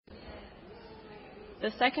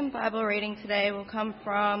The second Bible reading today will come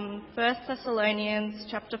from 1 Thessalonians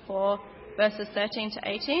chapter 4, verses 13 to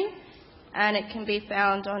 18, and it can be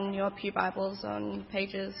found on your pew Bibles on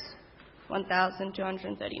pages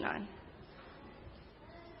 1239.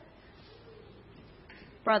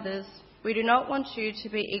 Brothers, we do not want you to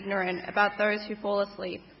be ignorant about those who fall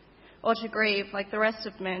asleep, or to grieve like the rest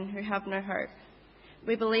of men who have no hope.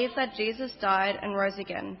 We believe that Jesus died and rose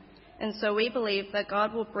again, and so we believe that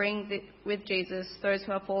God will bring with Jesus those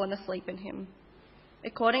who have fallen asleep in him.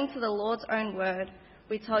 According to the Lord's own word,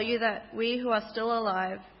 we tell you that we who are still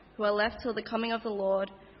alive, who are left till the coming of the Lord,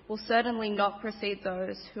 will certainly not precede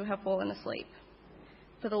those who have fallen asleep.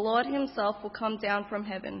 For the Lord himself will come down from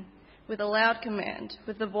heaven with a loud command,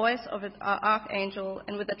 with the voice of an archangel,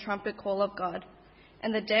 and with the trumpet call of God,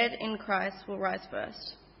 and the dead in Christ will rise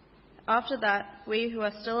first. After that, we who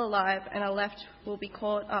are still alive and are left will be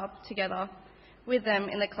caught up together with them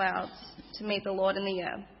in the clouds to meet the Lord in the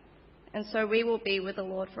air, and so we will be with the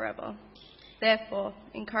Lord forever. Therefore,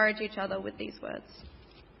 encourage each other with these words.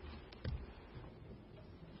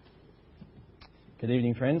 Good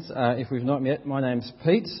evening, friends. If we've not met, my name's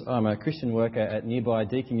Pete. I'm a Christian worker at nearby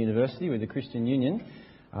Deakin University with the Christian Union,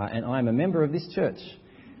 and I'm a member of this church.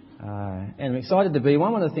 And I'm excited to be.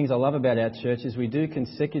 One of the things I love about our church is we do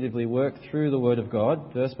consecutively work through the Word of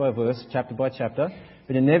God, verse by verse, chapter by chapter,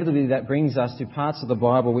 but inevitably that brings us to parts of the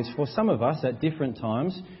Bible which for some of us at different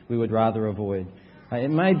times we would rather avoid.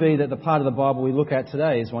 It may be that the part of the Bible we look at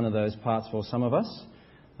today is one of those parts for some of us.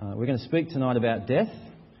 We're going to speak tonight about death.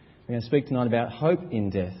 We're going to speak tonight about hope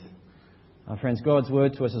in death. Friends, God's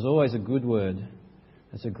Word to us is always a good word.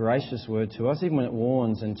 It's a gracious word to us. Even when it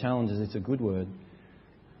warns and challenges, it's a good word.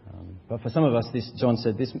 But for some of us, John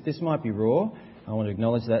said, this might be raw. I want to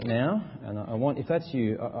acknowledge that now. And if that's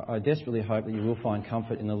you, I desperately hope that you will find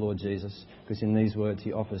comfort in the Lord Jesus, because in these words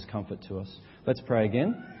he offers comfort to us. Let's pray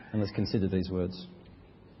again and let's consider these words.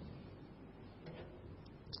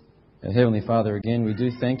 Our Heavenly Father, again, we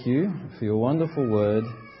do thank you for your wonderful word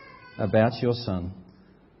about your Son,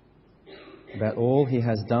 about all he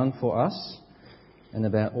has done for us and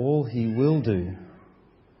about all he will do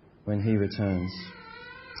when he returns.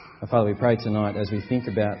 Father, we pray tonight as we think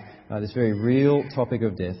about this very real topic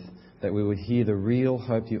of death, that we would hear the real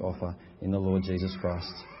hope you offer in the Lord Jesus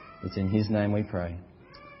Christ. It's in his name we pray.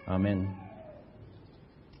 Amen.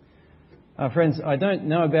 Friends, I don't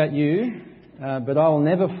know about you, but I'll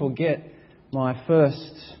never forget my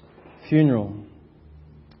first funeral.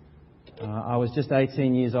 I was just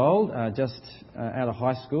 18 years old, just out of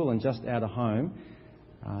high school and just out of home.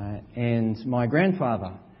 And my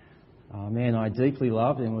grandfather, a man I deeply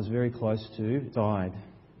loved and was very close to, died.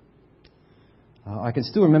 I can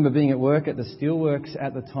still remember being at work at the steelworks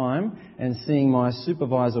at the time and seeing my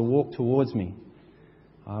supervisor walk towards me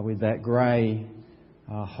with that grey,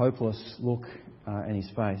 hopeless look in his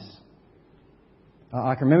face.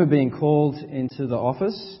 I can remember being called into the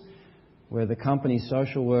office where the company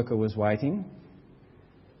social worker was waiting,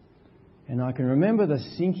 and I can remember the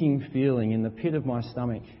sinking feeling in the pit of my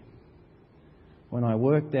stomach when I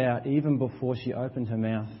worked out, even before she opened her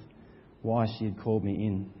mouth, why she had called me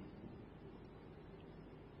in.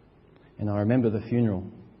 And I remember the funeral.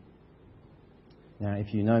 Now,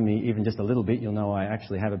 if you know me even just a little bit, you'll know I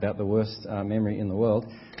actually have about the worst memory in the world.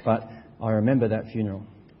 But I remember that funeral.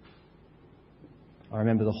 I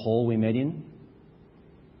remember the hall we met in.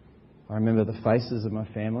 I remember the faces of my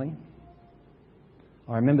family.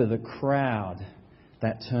 I remember the crowd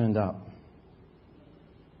that turned up.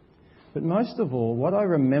 But most of all, what I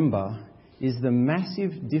remember is the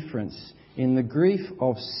massive difference in the grief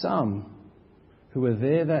of some who were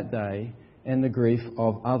there that day and the grief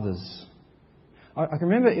of others. I can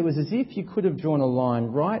remember it was as if you could have drawn a line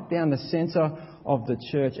right down the centre of the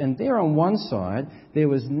church, and there on one side there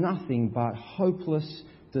was nothing but hopeless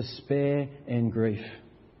despair and grief.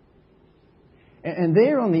 And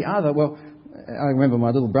there on the other, well, I remember my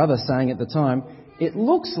little brother saying at the time, it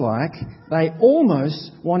looks like they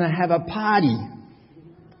almost want to have a party.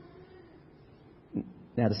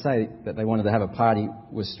 Now, to say that they wanted to have a party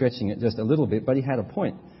was stretching it just a little bit, but he had a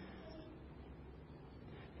point.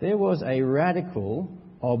 There was a radical,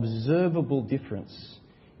 observable difference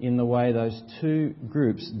in the way those two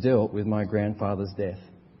groups dealt with my grandfather's death.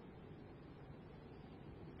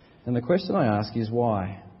 And the question I ask is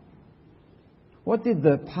why? What did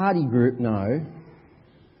the party group know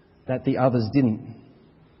that the others didn't?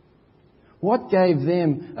 What gave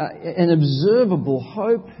them an observable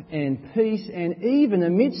hope and peace, and even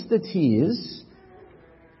amidst the tears,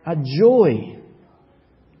 a joy,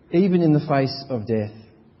 even in the face of death?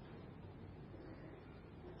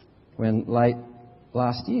 When late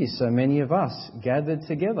last year, so many of us gathered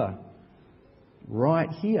together right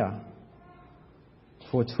here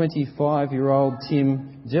for 25-year-old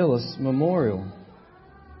Tim Jealous Memorial.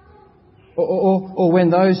 Or when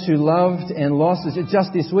those who loved and lost,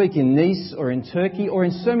 just this week in Nice or in Turkey or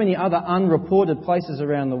in so many other unreported places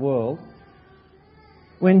around the world,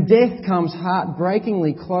 when death comes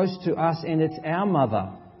heartbreakingly close to us and it's our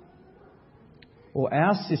mother or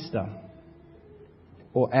our sister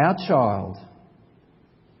or our child.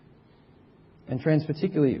 And friends,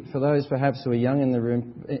 particularly for those perhaps who are young in the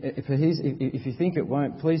room, if you think it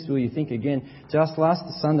won't, please will you think again. Just last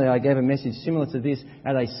Sunday I gave a message similar to this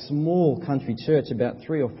at a small country church, about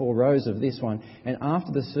 3 or 4 rows of this one. And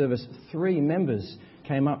after the service, 3 members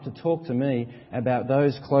came up to talk to me about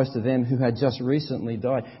those close to them who had just recently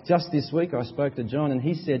died. Just this week I spoke to John, and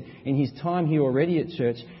he said in his time here already at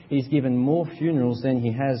church, he's given more funerals than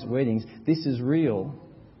he has weddings. This is real.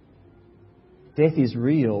 Death is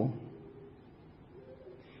real.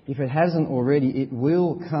 If it hasn't already, it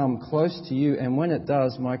will come close to you. And when it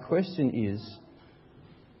does, my question is,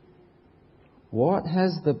 what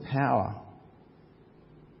has the power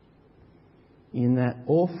in that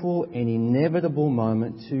awful and inevitable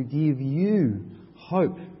moment to give you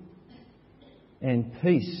hope and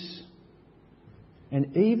peace,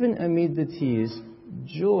 and even amid the tears,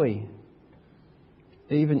 joy,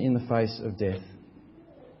 even in the face of death?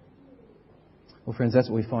 Well, friends, that's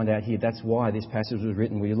what we find out here. That's why this passage was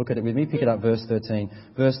written. Will you look at it with me? Pick it up, verse 13.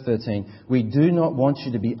 Verse 13. We do not want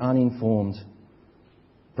you to be uninformed,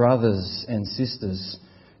 brothers and sisters,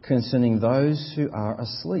 concerning those who are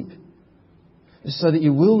asleep, so that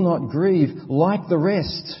you will not grieve like the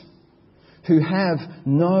rest who have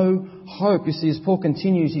no hope. You see, as Paul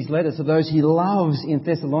continues his letter to those he loves in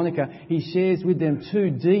Thessalonica, he shares with them 2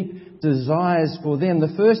 deep desires for them.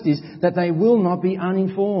 The first is that they will not be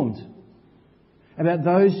uninformed about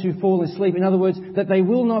those who fall asleep. In other words, that they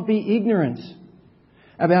will not be ignorant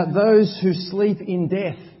about those who sleep in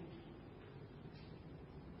death.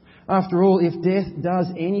 After all, if death does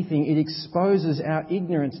anything, it exposes our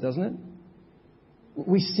ignorance, doesn't it?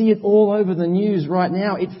 We see it all over the news right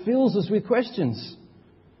now. It fills us with questions.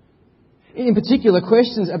 In particular,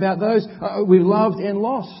 questions about those we've loved and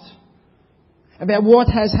lost. About what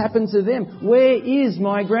has happened to them. Where is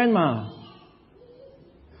my grandma?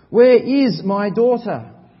 Where is my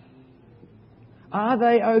daughter? Are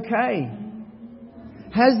they okay?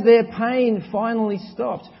 Has their pain finally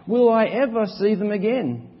stopped? Will I ever see them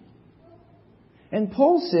again? And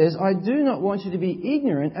Paul says, I do not want you to be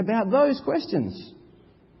ignorant about those questions.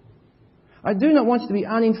 I do not want you to be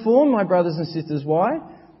uninformed, my brothers and sisters. Why?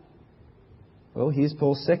 Well, here's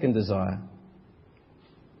Paul's second desire.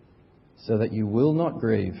 So that you will not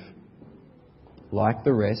grieve like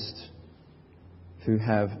the rest who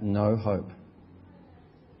have no hope.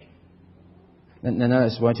 Now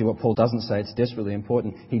notice, won't you, what Paul doesn't say? It's desperately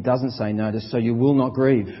important. He doesn't say, notice, so you will not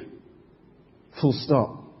grieve. Full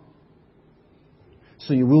stop.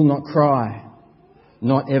 So you will not cry.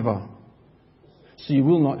 Not ever. So you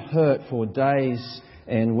will not hurt for days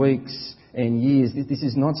and weeks and years. This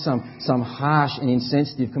is not some harsh and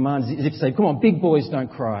insensitive command. As if to say, come on, big boys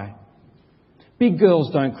don't cry. Big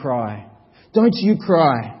girls don't cry. Don't you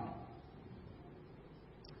cry.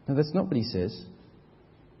 No, that's not what he says.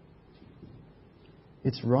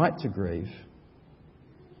 It's right to grieve.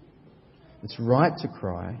 It's right to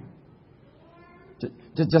cry.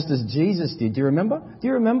 Just as Jesus did. Do you remember? Do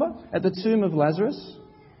you remember at the tomb of Lazarus?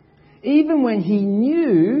 Even when he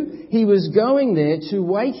knew he was going there to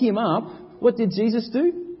wake him up, what did Jesus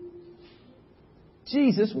do?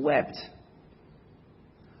 Jesus wept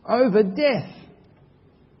over death.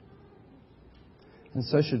 And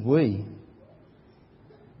so should we.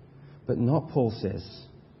 But not, Paul says,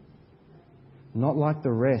 not like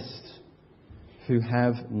the rest who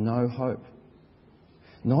have no hope.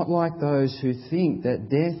 Not like those who think that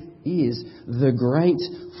death is the great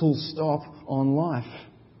full stop on life.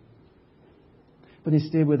 But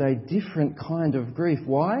instead with a different kind of grief.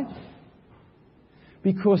 Why?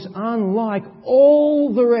 Because unlike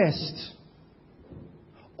all the rest,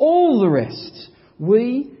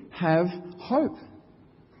 we have hope.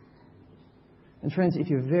 And friends, if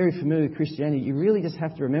you're very familiar with Christianity, you really just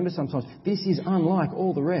have to remember sometimes, this is unlike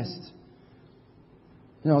all the rest.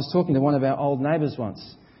 You know, I was talking to one of our old neighbours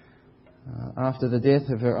once, after the death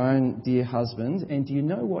of her own dear husband, and do you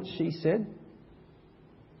know what she said?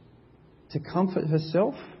 To comfort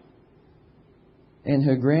herself and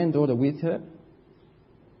her granddaughter with her.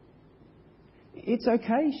 It's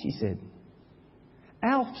okay, she said.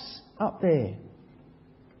 Alf's up there.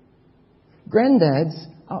 Granddad's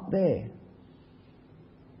up there.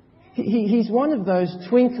 He's one of those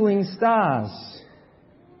twinkling stars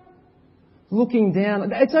looking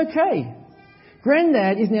down. It's okay.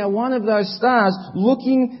 Granddad is now one of those stars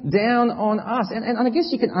looking down on us. And I guess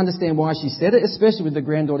you can understand why she said it, especially with the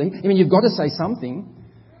granddaughter. I mean, you've got to say something.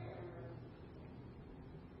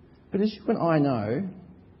 But as you and I know,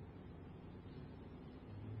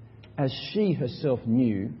 as she herself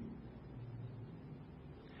knew,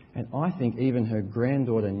 and I think even her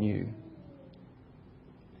granddaughter knew,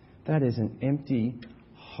 that is an empty,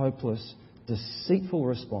 hopeless, deceitful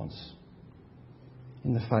response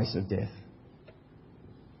in the face of death.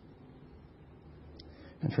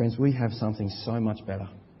 And friends, we have something so much better.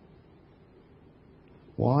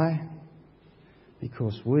 Why?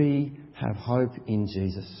 Because we have hope in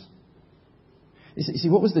Jesus. You see,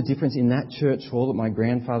 what was the difference in that church hall at my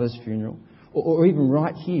grandfather's funeral? Or even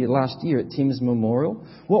right here last year at Tim's memorial?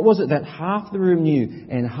 What was it that half the room knew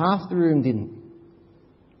and half the room didn't?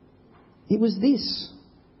 It was this.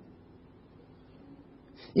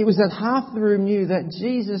 It was that half the room knew that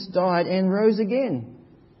Jesus died and rose again.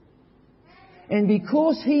 And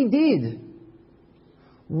because He did,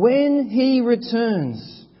 when He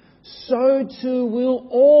returns, so too will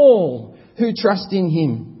all who trust in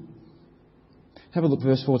Him. Have a look,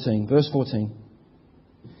 verse 14. Verse 14.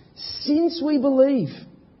 Since we believe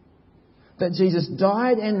that Jesus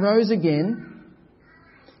died and rose again,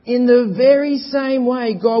 in the very same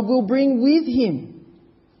way God will bring with Him.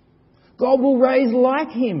 God will raise like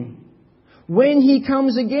Him when He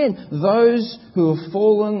comes again those who have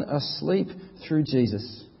fallen asleep through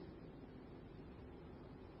Jesus.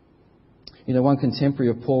 You know, one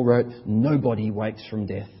contemporary of Paul wrote, "Nobody wakes from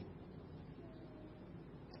death."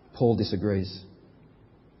 Paul disagrees.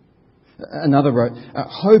 Another wrote,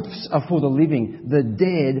 "Hopes are for the living, the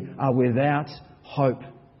dead are without hope."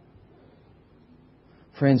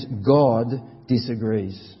 Friends, God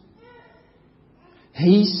disagrees.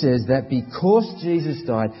 He says that because Jesus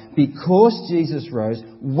died, because Jesus rose,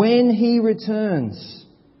 when He returns,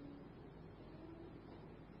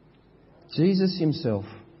 Jesus Himself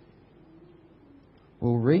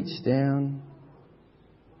will reach down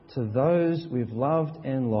to those we've loved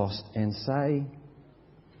and lost and say,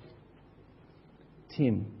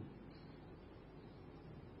 "Tim,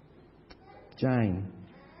 Jane,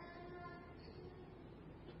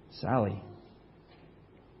 Sally,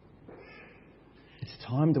 it's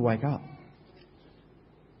time to wake up.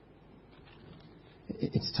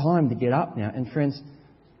 It's time to get up now." And friends,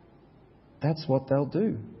 that's what they'll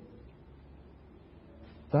do.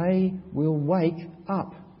 They will wake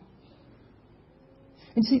up.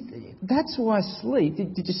 And see, that's why sleep,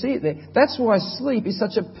 did you see it there? That's why sleep is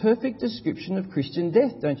such a perfect description of Christian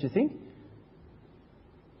death, don't you think?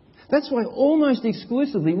 That's why almost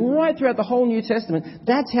exclusively, right throughout the whole New Testament,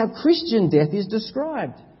 that's how Christian death is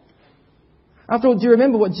described. After all, do you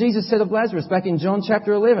remember what Jesus said of Lazarus back in John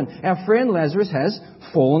chapter 11? Our friend Lazarus has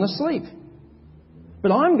fallen asleep.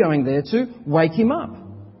 But I'm going there to wake him up.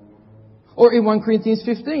 Or in 1 Corinthians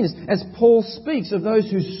 15, as Paul speaks of those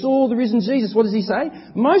who saw the risen Jesus, what does he say?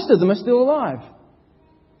 Most of them are still alive.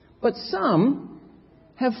 But some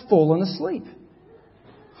have fallen asleep.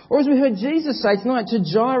 Or as we heard Jesus say tonight to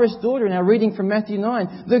Jairus' daughter in our reading from Matthew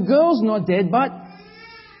 9, the girl's not dead but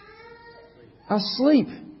asleep.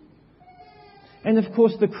 And of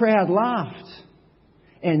course the crowd laughed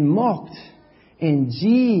and mocked and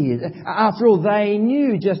jeered. After all, they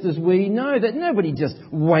knew, just as we know, that nobody just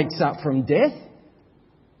wakes up from death.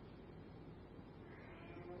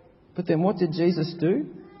 But then what did Jesus do?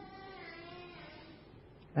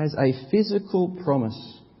 As a physical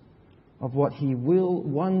promise of what He will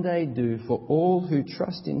one day do for all who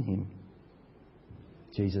trust in Him,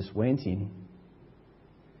 Jesus went in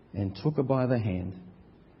and took her by the hand,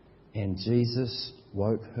 and Jesus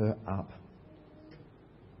woke her up.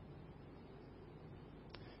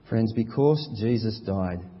 Friends, because Jesus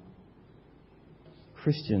died,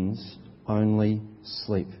 Christians only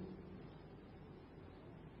sleep.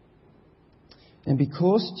 And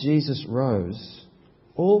because Jesus rose,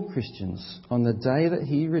 all Christians on the day that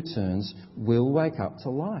He returns will wake up to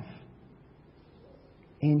life.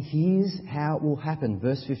 And here's how it will happen.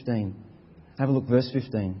 Verse 15. Have a look, verse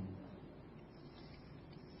 15.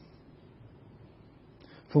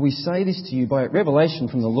 For we say this to you by revelation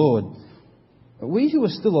from the Lord. We who are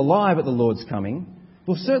still alive at the Lord's coming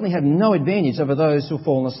will certainly have no advantage over those who have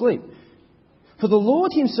fallen asleep. For the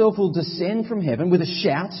Lord Himself will descend from heaven with a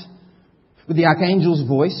shout, with the archangel's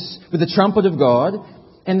voice, with the trumpet of God,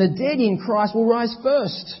 and the dead in Christ will rise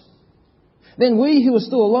first. Then we who are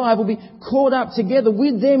still alive will be caught up together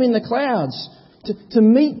with them in the clouds to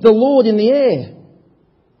meet the Lord in the air.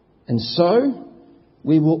 And so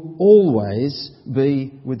we will always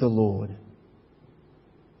be with the Lord.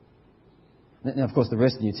 Now, of course, the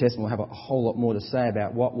rest of the New Testament will have a whole lot more to say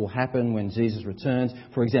about what will happen when Jesus returns.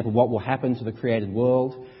 For example, what will happen to the created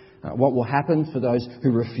world, what will happen for those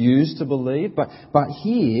who refuse to believe. But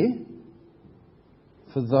here,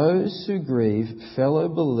 for those who grieve fellow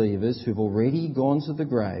believers who've already gone to the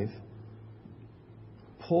grave,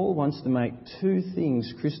 Paul wants to make two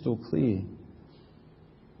things crystal clear.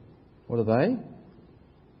 What are they?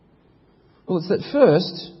 Well, it's that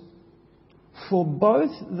first, for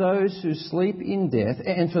both those who sleep in death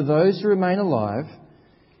and for those who remain alive,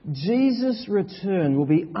 Jesus' return will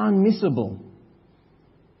be unmissable.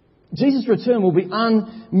 Jesus' return will be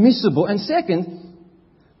unmissable. And second,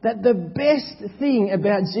 that the best thing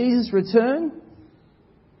about Jesus' return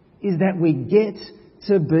is that we get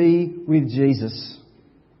to be with Jesus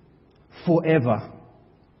forever.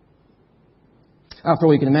 After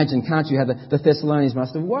all, you can imagine, can't you, how the Thessalonians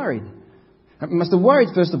must have worried. Must have worried,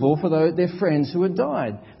 first of all, for their friends who had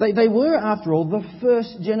died. They were, after all, the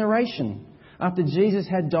first generation after Jesus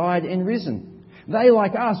had died and risen. They,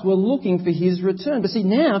 like us, were looking for his return. But see,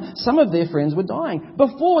 now some of their friends were dying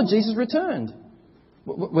before Jesus returned.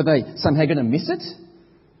 Were they somehow going to miss it?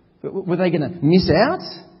 Were they going to miss out?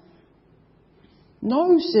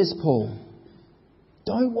 No, says Paul.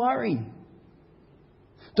 Don't worry.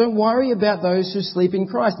 Don't worry about those who sleep in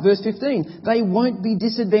Christ. Verse 15, they won't be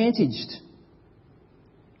disadvantaged.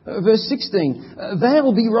 Verse 16,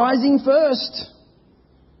 they'll be rising first.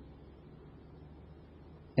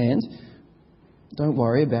 And don't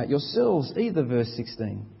worry about yourselves either, verse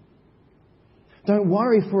 16. Don't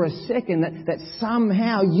worry for a second that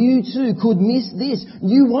somehow you too could miss this.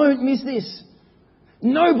 You won't miss this.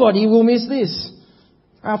 Nobody will miss this.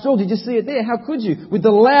 After all, did you see it there? How could you? With the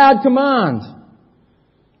loud command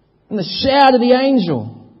and the shout of the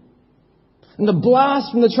angel and the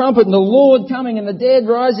blast from the trumpet and the Lord coming and the dead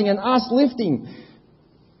rising and us lifting.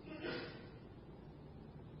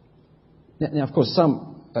 Now, of course,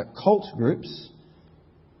 some cult groups,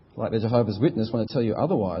 like the Jehovah's Witness, want to tell you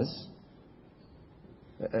otherwise.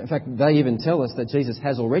 In fact, they even tell us that Jesus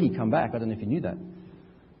has already come back. I don't know if you knew that.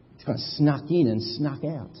 He's kind of snuck in and snuck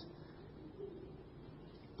out.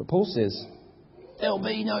 But Paul says, there'll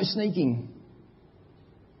be no sneaking.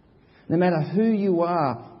 No matter who you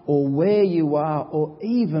are or where you are or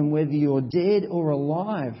even whether you're dead or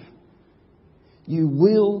alive, you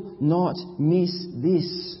will not miss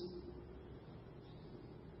this.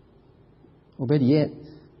 Or better yet,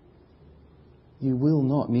 you will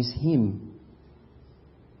not miss him.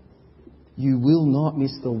 You will not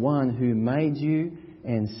miss the one who made you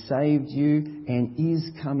and saved you and is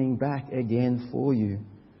coming back again for you.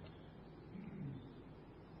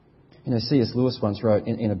 You know, C.S. Lewis once wrote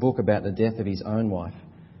in a book about the death of his own wife,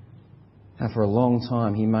 how for a long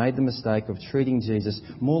time he made the mistake of treating Jesus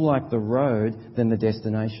more like the road than the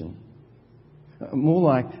destination. More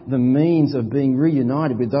like the means of being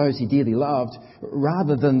reunited with those he dearly loved,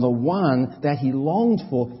 rather than the one that he longed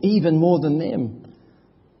for even more than them.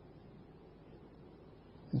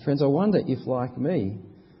 And friends, I wonder if, like me,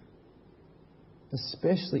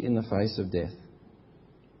 especially in the face of death,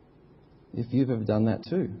 if you've ever done that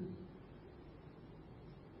too.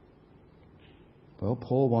 Well,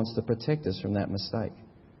 Paul wants to protect us from that mistake.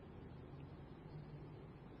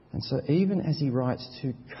 And so even as he writes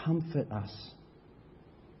to comfort us,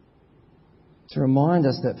 to remind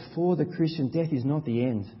us that for the Christian, death is not the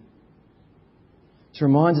end. To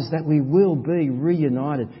remind us that we will be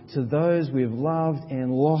reunited to those we've loved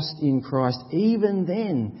and lost in Christ. Even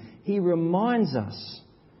then, he reminds us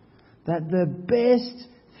that the best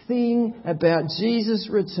thing about Jesus'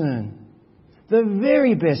 return, the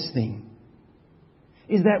very best thing,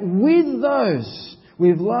 is that with those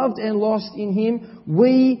we've loved and lost in him,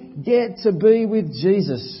 we get to be with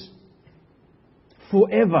Jesus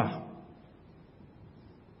forever.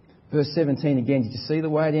 Verse 17 again, did you see the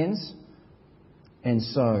way it ends? And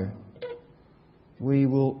so, we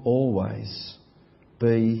will always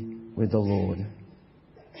be with the Lord.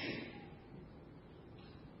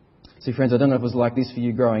 See, friends, I don't know if it was like this for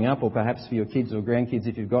you growing up, or perhaps for your kids or grandkids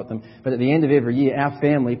if you've got them, but at the end of every year, our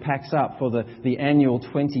family packs up for the annual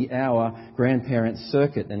 20-hour grandparent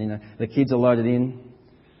circuit. And, you know, the kids are loaded in,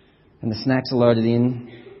 and the snacks are loaded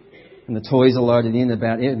in, and the toys are loaded in,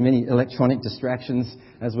 about as many electronic distractions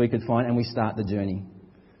as we could find, and we start the journey.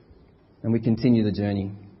 And we continue the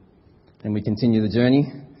journey. And we continue the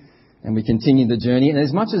journey. And we continue the journey. And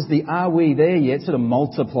as much as the "are we there yet" sort of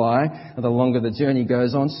multiply the longer the journey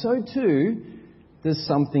goes on, so too there's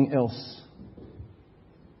something else.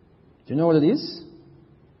 Do you know what it is?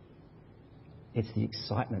 It's the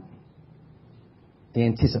excitement. the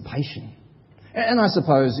anticipation. And I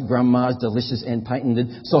suppose Grandma's delicious and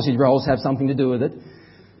patented sausage rolls have something to do with it.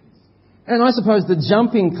 And I suppose the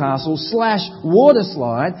jumping castle / water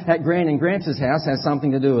slide at Gran and Gramps' house has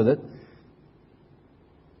something to do with it.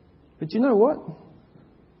 But you know what?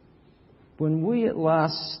 When we at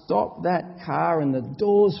last stop that car and the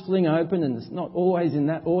doors fling open, and it's not always in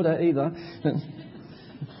that order either,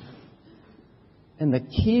 and the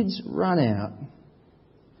kids run out,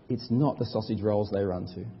 it's not the sausage rolls they run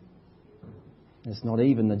to. It's not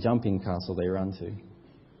even the jumping castle they run to.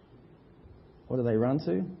 What do they run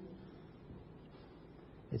to?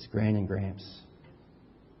 It's Gran and Gramps.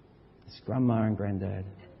 It's Grandma and Granddad.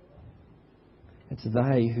 It's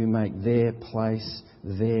they who make their place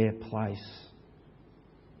their place.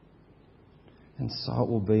 And so it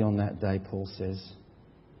will be on that day, Paul says.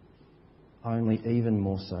 Only even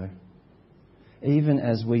more so. Even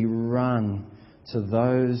as we run to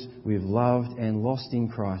those we've loved and lost in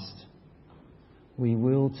Christ, we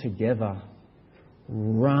will together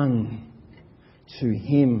run to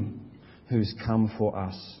Him who's come for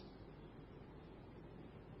us.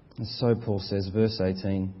 And so Paul says, verse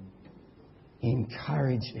 18,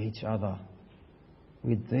 encourage each other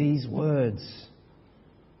with these words.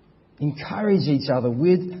 Encourage each other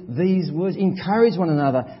with these words. Encourage one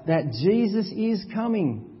another that Jesus is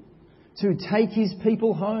coming to take His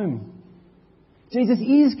people home. Jesus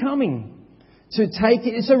is coming to take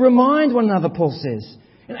it. So remind one another, Paul says.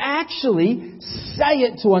 And actually say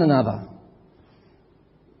it to one another.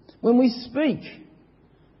 When we speak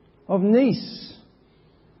of Nice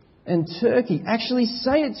and Turkey, actually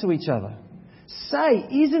say it to each other. Say,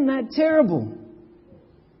 isn't that terrible?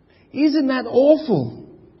 Isn't that awful?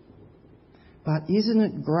 But isn't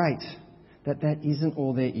it great that that isn't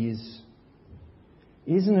all there is?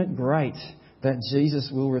 Isn't it great that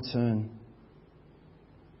Jesus will return?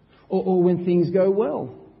 Or when things go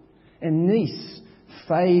well and Nice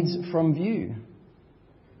fades from view,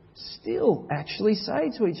 still actually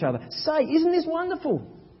say to each other, say, isn't this wonderful?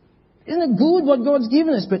 Isn't it good what God's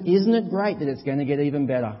given us? But isn't it great that it's going to get even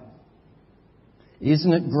better?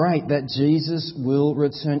 Isn't it great that Jesus will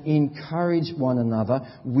return? Encourage one another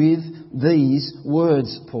with these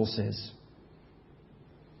words, Paul says.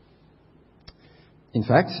 In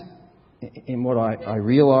fact, in what I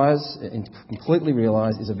realise, and completely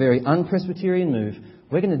realise, is a very un-Presbyterian move,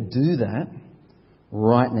 we're going to do that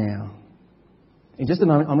right now. In just a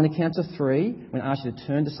moment, I'm going to count to 3. I'm going to ask you to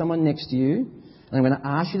turn to someone next to you. And I'm going to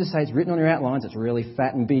ask you to say, it's written on your outlines, it's really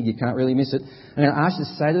fat and big, you can't really miss it. I'm going to ask you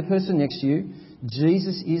to say to the person next to you,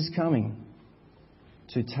 Jesus is coming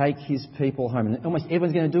to take His people home. And almost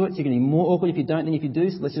everyone's going to do it, so you're going to be more awkward if you don't than if you do,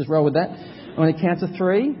 so let's just roll with that. I'm going to count to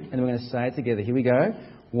 3, and we're going to say it together. Here we go.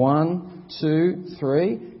 1, 2,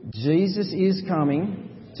 3. Jesus is coming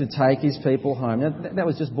to take His people home. Now, that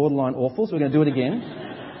was just borderline awful, so we're going to do it again.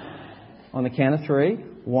 On the count of 3.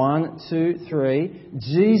 1, 2, 3.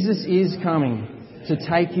 Jesus is coming to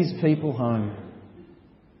take His people home.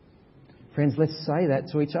 Friends, let's say that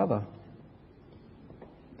to each other.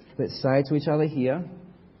 Let's say it to each other here.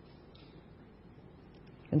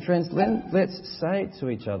 And friends, let's say it to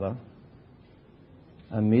each other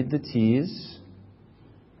amid the tears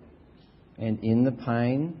and in the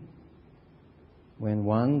pain when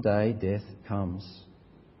one day death comes.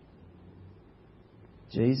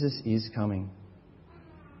 Jesus is coming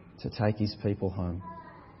to take His people home.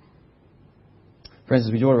 Friends,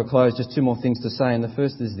 as we draw to a close, just 2 more things to say, and the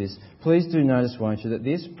first is this. Please do notice, won't you, that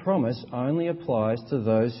this promise only applies to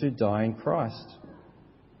those who die in Christ.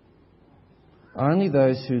 Only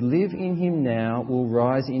those who live in Him now will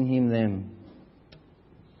rise in Him then.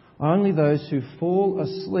 Only those who fall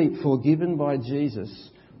asleep forgiven by Jesus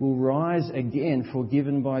will rise again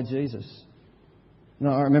forgiven by Jesus.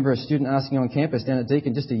 Now, I remember a student asking on campus down at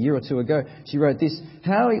Deakin just a year or 2 ago, she wrote this,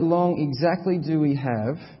 how long exactly do we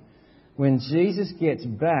have when Jesus gets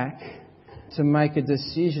back to make a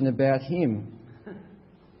decision about Him?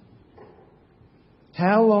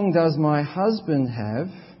 How long does my husband have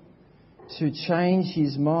to change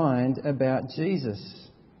his mind about Jesus?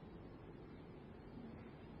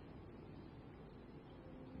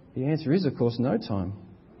 The answer is, of course, no time.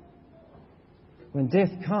 When death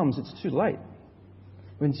comes, it's too late.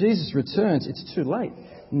 When Jesus returns, it's too late.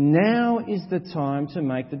 Now is the time to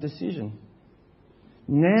make the decision.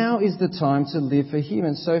 Now is the time to live for Him.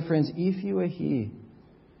 And so, friends, if you are here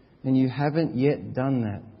and you haven't yet done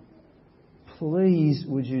that, please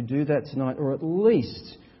would you do that tonight? Or at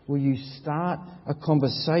least will you start a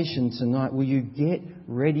conversation tonight? Will you get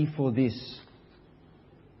ready for this?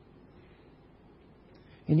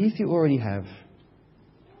 And if you already have,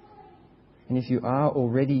 and if you are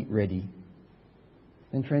already ready,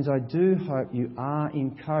 then friends, I do hope you are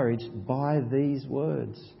encouraged by these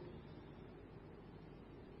words.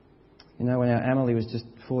 You know, when our Amelie was just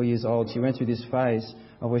 4 years old, she went through this phase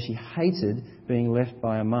of where she hated being left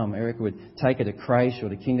by her mum. Erica would take her to creche or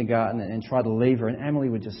to kindergarten and try to leave her, and Amelie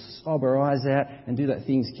would just sob her eyes out and do that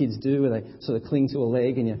things kids do where they sort of cling to a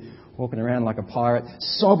leg and you're walking around like a pirate,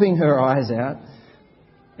 sobbing her eyes out.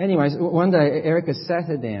 Anyways, one day Erica sat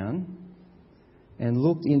her down and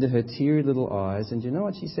looked into her teary little eyes, and do you know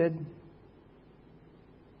what she said?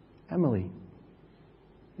 Amelie,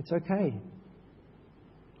 it's okay.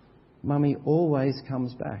 Mummy always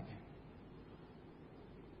comes back.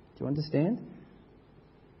 Do you understand?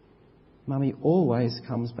 Mummy always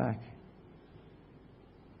comes back.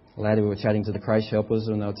 Later we were chatting to the creche helpers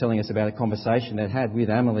and they were telling us about a conversation they'd had with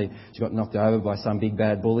Amelie. She got knocked over by some big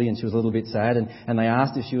bad bully and she was a little bit sad, and they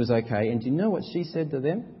asked if she was okay. And do you know what she said to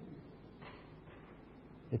them?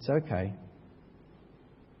 It's okay.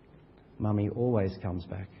 Mummy always comes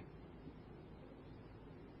back.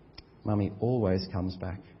 Mummy always comes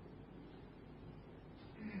back.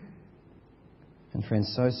 And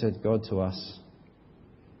friends, so said God to us.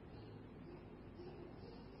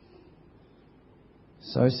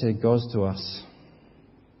 So said God to us,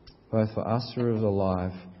 both for us who are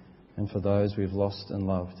alive and for those we've lost and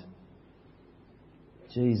loved.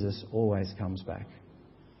 Jesus always comes back.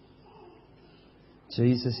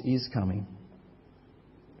 Jesus is coming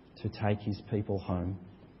to take his people home.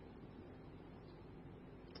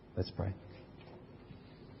 Let's pray.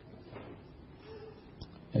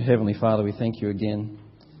 Heavenly Father, we thank you again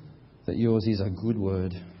that yours is a good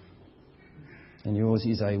word and yours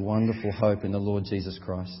is a wonderful hope in the Lord Jesus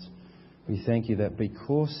Christ. We thank you that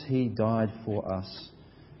because he died for us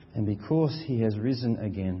and because he has risen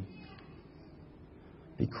again,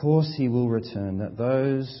 because he will return, that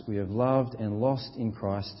those we have loved and lost in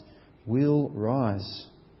Christ will rise.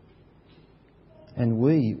 And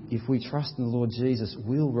we, if we trust in the Lord Jesus,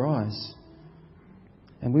 will rise.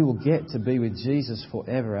 And we will get to be with Jesus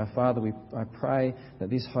forever. Our Father, I pray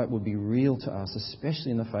that this hope will be real to us,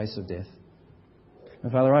 especially in the face of death.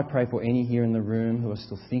 And Father, I pray for any here in the room who are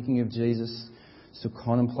still thinking of Jesus, still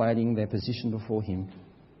contemplating their position before him.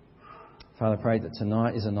 Father, I pray that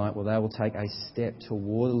tonight is a night where they will take a step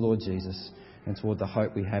toward the Lord Jesus and toward the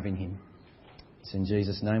hope we have in him. It's in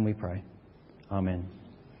Jesus' name we pray. Amen.